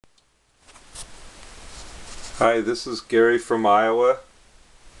Hi, this is Gary from Iowa.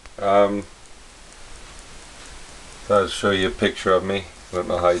 Thought I'd show you a picture of me. I don't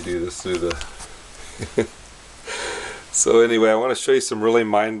know how you do this through the So anyway, I want to show you some really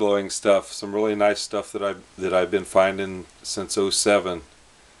mind-blowing stuff, some really nice stuff that I've been finding since '07.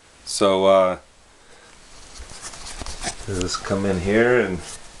 So let's come in here, and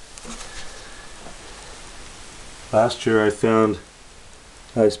last year I found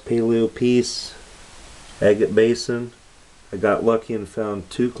a nice paleo piece, agate basin. I got lucky and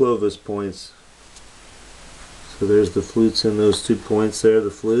found 2 clovis points. So there's the flutes in those 2 points there, the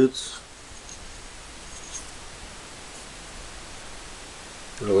flutes.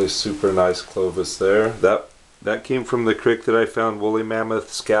 Really super nice clovis there. That came from the creek that I found woolly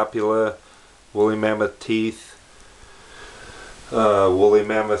mammoth scapula, woolly mammoth teeth, woolly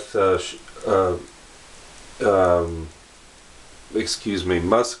mammoth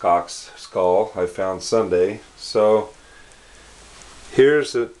muskox skull I found Sunday. So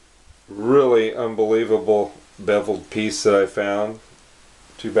here's a really unbelievable beveled piece that I found.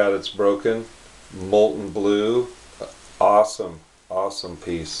 Too bad it's broken. Molten blue. Awesome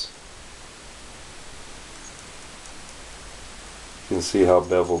piece. You can see how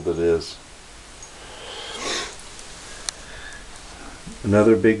beveled it is.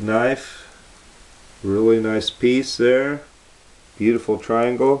 Another big knife. Really nice piece there. Beautiful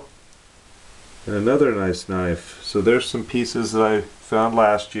triangle. And another nice knife. So there's some pieces that I found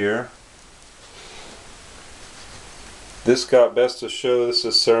last year. This got best to show. This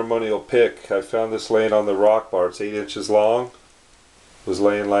is ceremonial pick. I found this laying on the rock bar. It's 8 inches long. It was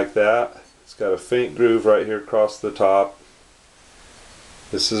laying like that. It's got a faint groove right here across the top.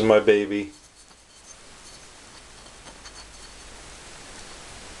 This is my baby.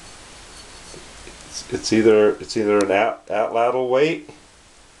 It's either an atlatl weight,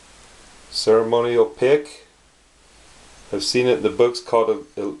 ceremonial pick. I've seen it in the books called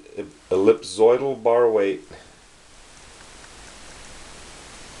a ellipsoidal bar weight.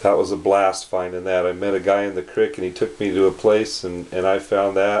 That was a blast finding that. I met a guy in the creek and he took me to a place and I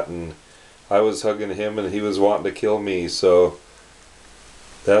found that, and I was hugging him and he was wanting to kill me. So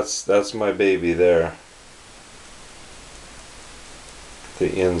that's my baby there. The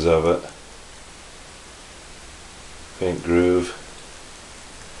ends of it. Faint groove.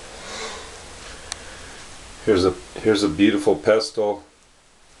 Here's a beautiful pestle,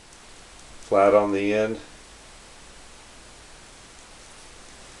 flat on the end.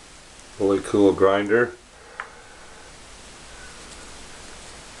 Really cool grinder.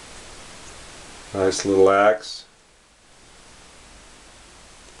 Nice little axe.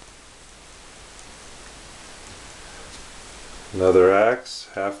 Another axe,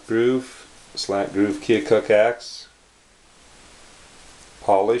 half groove, slant groove Keokuk axe.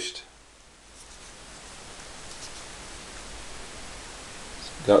 Polished.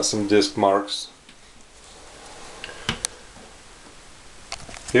 Got some disc marks.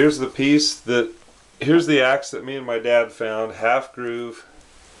 Here's the piece here's the axe that me and my dad found, half groove.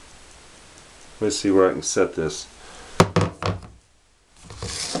 Let's see where I can set this.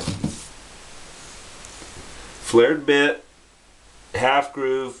 Flared bit, half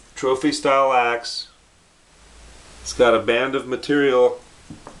groove, trophy style axe. It's got a band of material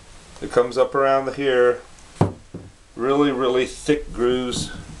that comes up around here. Really thick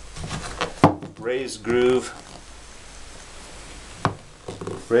grooves. Raised groove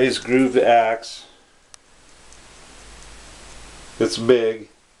axe. It's big.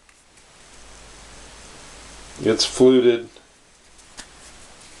 It's fluted.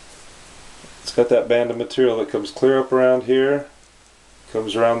 It's got that band of material that comes clear up around here,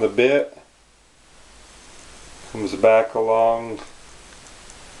 comes around the bit, comes back along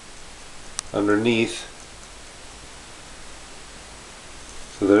underneath.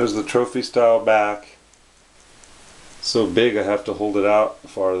 So there's the trophy style back. So big I have to hold it out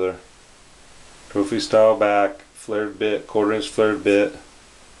farther. Trophy style back, flared bit, 1/4 inch flared bit.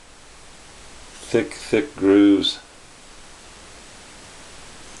 Thick grooves.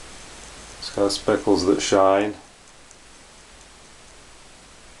 It's got speckles that shine.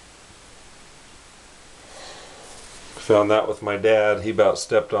 Found that with my dad. He about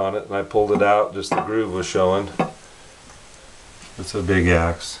stepped on it and I pulled it out, just the groove was showing. It's a big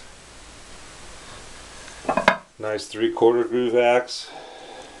axe. Nice 3/4 groove axe.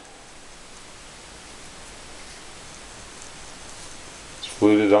 It's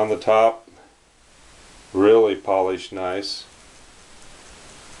fluted on the top. Really polished nice.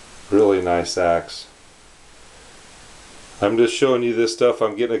 Really nice axe. I'm just showing you this stuff.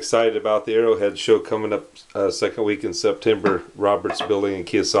 I'm getting excited about the Arrowhead show coming up second week in September, Roberts Building in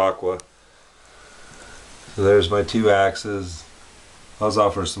Keosauqua. So there's my 2 axes. I was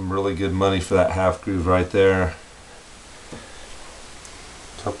offered some really good money for that half groove right there.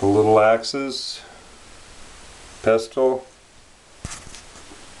 Couple little axes, pestle,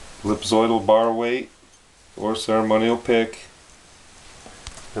 ellipsoidal bar weight or ceremonial pick,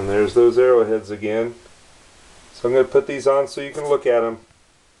 and there's those arrowheads again. So I'm going to put these on so you can look at them.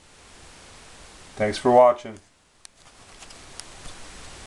 Thanks for watching.